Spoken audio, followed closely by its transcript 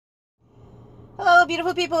Hello,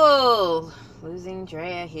 beautiful people. Losing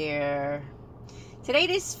Drea here. Today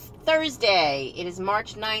is Thursday. It is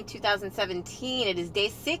March 9, 2017. It is day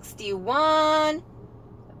 61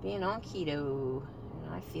 of being on keto.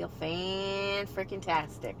 And I feel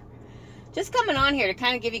fan-freaking-tastic. Just coming on here to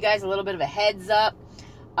kind of give you guys a little bit of a heads up.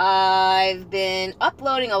 I've been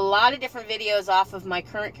uploading a lot of different videos off of my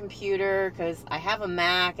current computer because I have a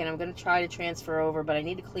Mac and I'm going to try to transfer over, but I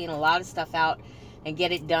need to clean a lot of stuff out and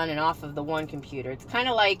get it done and off of the one computer. It's kind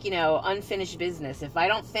of like, unfinished business. If I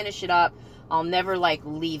don't finish it up, I'll never,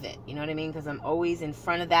 leave it. You know what I mean? Because I'm always in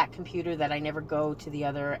front of that computer that I never go to the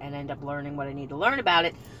other and end up learning what I need to learn about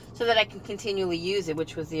it so that I can continually use it,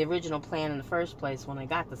 which was the original plan in the first place when I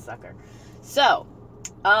got the sucker. So,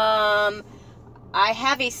 I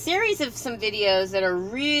have a series of some videos that are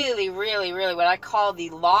really what I call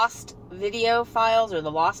the lost video files or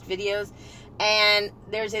the lost videos. And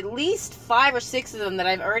there's at least 5 or 6 of them that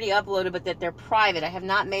I've already uploaded, but that they're private. I have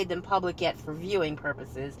not made them public yet for viewing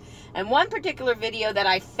purposes. And one particular video that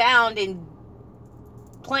I found in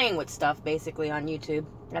playing with stuff, basically, on YouTube,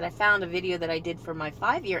 that I found a video that I did for my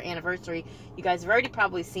 5-year anniversary. You guys have already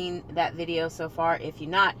probably seen that video so far. If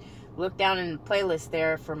you're not, look down in the playlist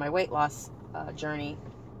there for my weight loss journey,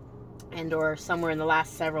 and or somewhere in the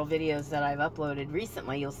last several videos that I've uploaded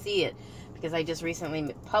recently, you'll see it. Because I just recently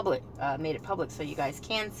made it public so you guys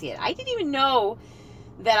can see it. I didn't even know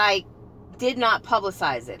that I did not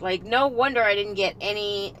publicize it. No wonder I didn't get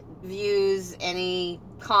any views, any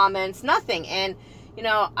comments, nothing. And,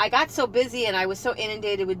 I got so busy and I was so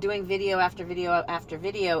inundated with doing video after video after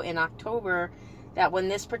video in October that when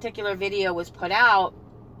this particular video was put out,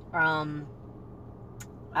 I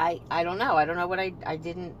don't know. I don't know what I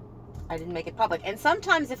didn't make it public. And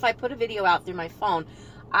sometimes if I put a video out through my phone,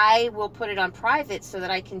 I will put it on private so that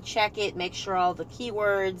I can check it, make sure all the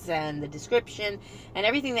keywords and the description and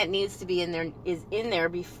everything that needs to be in there is in there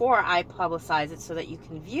before I publicize it so that you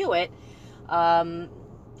can view it,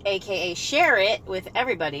 aka share it with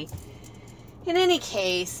everybody. In any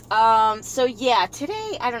case, so yeah,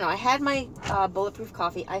 today, I don't know, I had my bulletproof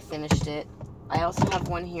coffee. I finished it. I also have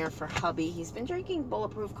one here for hubby. He's been drinking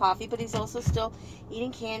bulletproof coffee, but he's also still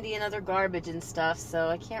eating candy and other garbage and stuff, so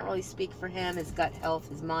I can't really speak for him, his gut health,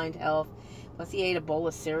 his mind health. Plus, he ate a bowl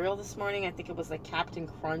of cereal this morning. I think it was like Captain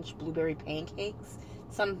Crunch blueberry pancakes.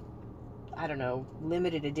 Some, I don't know,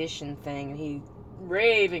 limited edition thing, and he's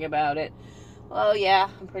raving about it. Well, yeah,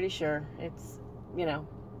 I'm pretty sure. It's,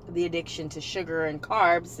 the addiction to sugar and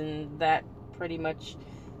carbs, and that pretty much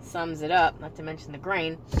sums it up, not to mention the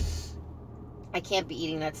grain. I can't be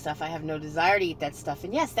eating that stuff. I have no desire to eat that stuff.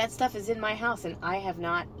 And yes, that stuff is in my house, and I have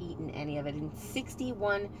not eaten any of it. In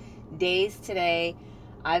 61 days today,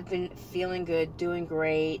 I've been feeling good, doing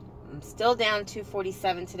great. I'm still down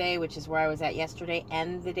 247 today, which is where I was at yesterday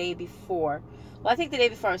and the day before. Well, I think the day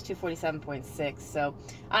before I was 247.6. So,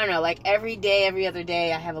 I don't know, every day, every other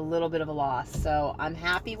day, I have a little bit of a loss. So, I'm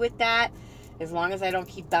happy with that, as long as I don't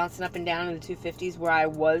keep bouncing up and down in the 250s where I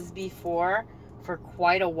was before for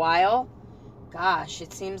quite a while. Gosh,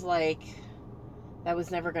 it seems like that was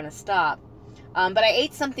never going to stop. But I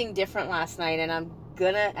ate something different last night, and I'm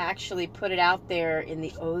going to actually put it out there in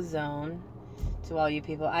the ozone to all you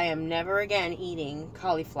people. I am never again eating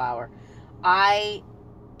cauliflower. My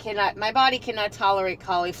body cannot tolerate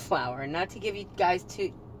cauliflower. Not to give you guys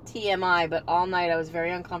TMI, but all night I was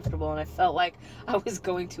very uncomfortable, and I felt like I was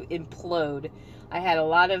going to implode. I had a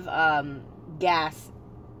lot of gas,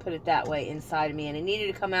 put it that way, inside of me, and it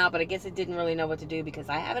needed to come out, but I guess it didn't really know what to do because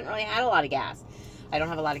I haven't really had a lot of gas. I don't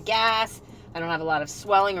have a lot of gas. I don't have a lot of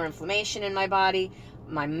swelling or inflammation in my body.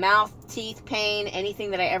 My mouth, teeth, pain, anything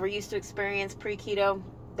that I ever used to experience pre-keto,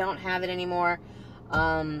 don't have it anymore.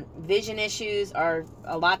 Vision issues are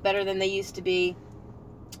a lot better than they used to be.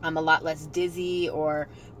 I'm a lot less dizzy or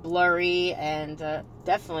blurry, and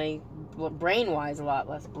definitely brain-wise a lot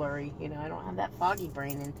less blurry. I don't have that foggy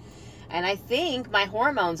brain, and I think my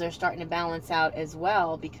hormones are starting to balance out as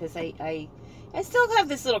well, because I still have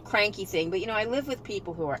this little cranky thing, but I live with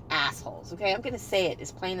people who are assholes, okay? I'm going to say it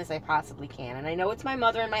as plain as I possibly can. And I know it's my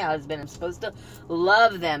mother and my husband. I'm supposed to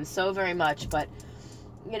love them so very much, but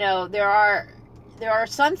there are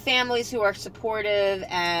some families who are supportive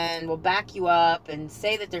and will back you up and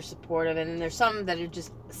say that they're supportive, and then there's some that are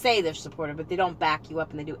just say they're supportive, but they don't back you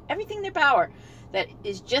up, and they do everything in their power that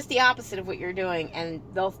is just the opposite of what you're doing, and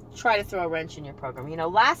they'll try to throw a wrench in your program.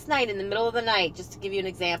 Last night, in the middle of the night, just to give you an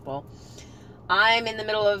example, I'm in the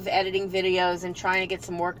middle of editing videos and trying to get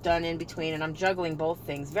some work done in between, and I'm juggling both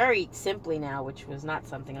things very simply now, which was not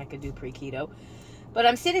something I could do pre-keto. But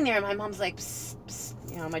I'm sitting there, and my mom's like, psst, psst,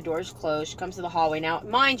 You know, my door's closed. She comes to the hallway. Now,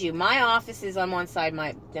 mind you, my office is on one side.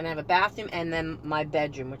 Then I have a bathroom and then my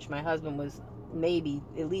bedroom, which my husband was maybe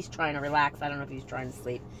at least trying to relax. I don't know if he was trying to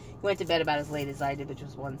sleep. He went to bed about as late as I did, which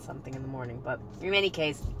was 1 something in the morning. But in any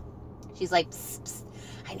case, she's like, psst, psst,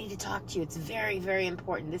 I need to talk to you. It's very, very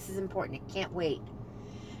important. This is important. It can't wait.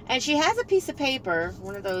 And she has a piece of paper,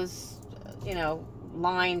 one of those, you know,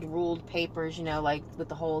 lined, ruled papers, you know, like with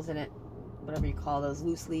the holes in it, whatever you call those,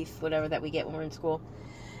 loose leaf, whatever that we get when we're in school.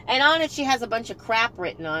 And on it, she has a bunch of crap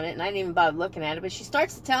written on it, and I didn't even bother looking at it, but she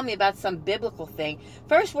starts to tell me about some biblical thing.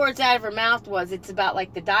 First words out of her mouth was, it's about,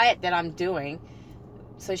 like, the diet that I'm doing.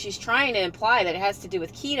 So she's trying to imply that it has to do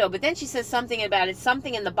with keto, but then she says something about it's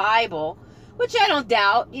something in the Bible, which I don't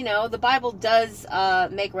doubt. You know, the Bible does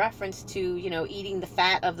make reference to, you know, eating the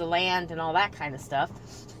fat of the land and all that kind of stuff.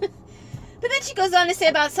 But then she goes on to say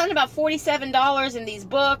about something about $47 in these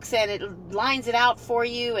books, and it lines it out for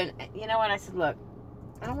you, and you know what, I said, look,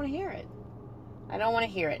 I don't want to hear it. I don't want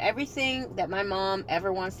to hear it. Everything that my mom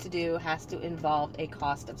ever wants to do has to involve a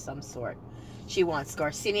cost of some sort. She wants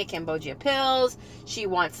Garcinia Cambogia pills. She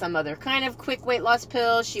wants some other kind of quick weight loss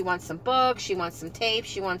pills. She wants some books. She wants some tapes.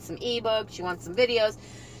 She wants some ebooks. She wants some videos.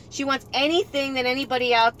 She wants anything that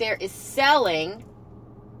anybody out there is selling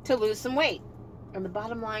to lose some weight. And the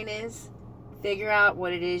bottom line is, figure out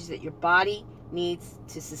what it is that your body needs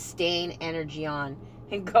to sustain energy on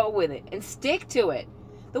and go with it and stick to it.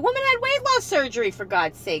 The woman had weight loss surgery, for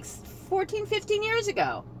God's sakes, 14, 15 years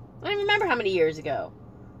ago. I don't even remember how many years ago.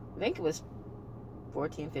 I think it was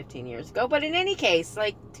 14, 15 years ago. But in any case,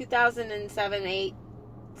 like 2007, 8,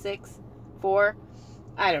 6, 4,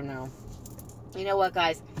 I don't know. You know what,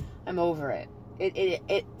 guys? I'm over it.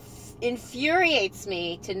 It infuriates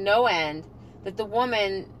me to no end that the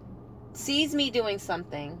woman sees me doing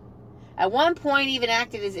something. At one point, even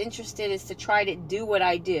acted as interested as to try to do what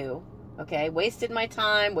I do. Okay, wasted my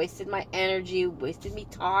time, wasted my energy, wasted me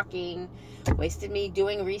talking, wasted me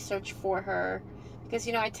doing research for her. Because,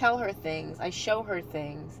 you know, I tell her things, I show her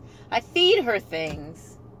things, I feed her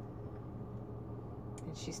things.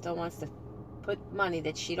 And she still wants to put money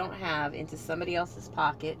that she don't have into somebody else's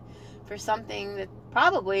pocket for something that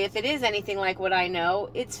probably, if it is anything like what I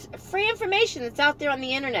know, it's free information that's out there on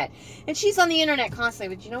the internet. And she's on the internet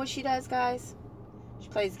constantly. But you know what she does, guys? She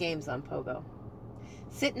plays games on Pogo.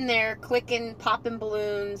 Sitting there, clicking, popping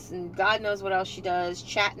balloons, and God knows what else she does,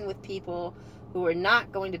 chatting with people who are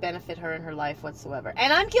not going to benefit her in her life whatsoever.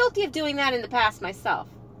 And I'm guilty of doing that in the past myself.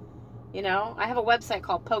 You know, I have a website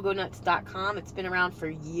called pogonuts.com. It's been around for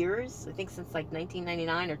years. I think since like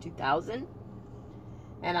 1999 or 2000.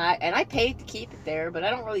 And I paid to keep it there, but I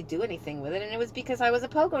don't really do anything with it. And it was because I was a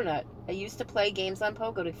Pogo nut. I used to play games on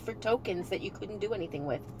Pogo for tokens that you couldn't do anything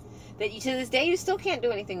with. That you, to this day, you still can't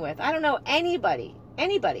do anything with. I don't know anybody,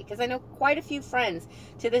 because I know quite a few friends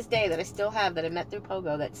to this day that I still have that I met through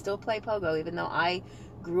Pogo that still play Pogo, even though I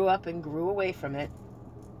grew up and grew away from it.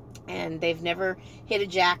 And they've never hit a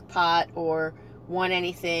jackpot or won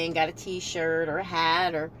anything, got a t-shirt or a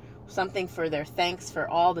hat or something for their thanks for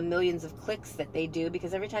all the millions of clicks that they do,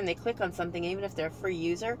 because every time they click on something, even if they're a free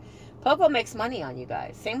user, Pogo makes money on you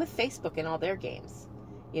guys. Same with Facebook and all their games.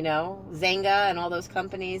 You know, Zynga and all those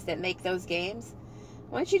companies that make those games.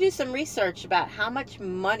 Why don't you do some research about how much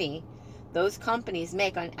money those companies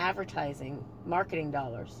make on advertising, marketing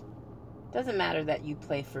dollars? Doesn't matter that you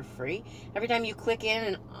play for free. Every time you click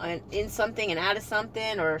in something and out of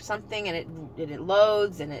something or something, and it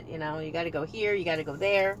loads, and it, you know, you got to go here, you got to go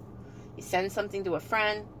there. You send something to a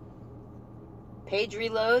friend, page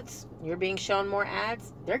reloads, you're being shown more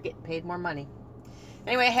ads, they're getting paid more money.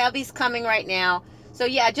 Anyway, I have these coming right now. So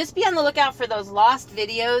yeah, just be on the lookout for those lost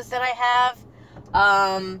videos that I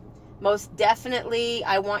have. Most definitely,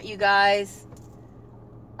 I want you guys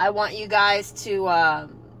to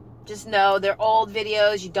just know they're old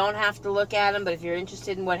videos. You don't have to look at them, but if you're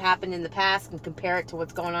interested in what happened in the past and compare it to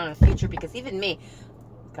what's going on in the future, because even me,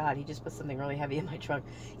 God, he just put something really heavy in my trunk.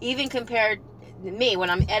 Even compared to me, when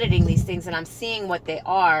I'm editing these things and I'm seeing what they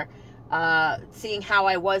are, seeing how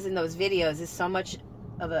I was in those videos is so much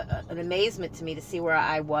of an amazement to me to see where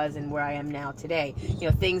I was and where I am now today. You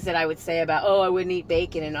know, things that I would say about, oh, I wouldn't eat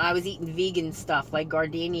bacon, and I was eating vegan stuff like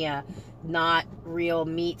gardenia, not real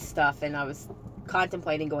meat stuff, and I was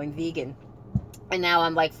contemplating going vegan. And now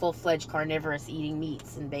I'm like full-fledged carnivorous, eating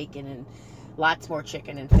meats and bacon and lots more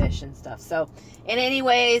chicken and fish and stuff. So, and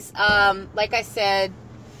anyways, like I said,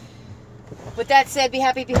 with that said, be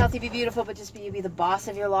happy, be healthy, be beautiful, but just be you, be the boss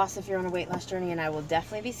of your loss if you're on a weight loss journey. And I will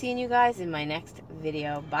definitely be seeing you guys in my next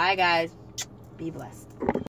video. Bye, guys. Be blessed.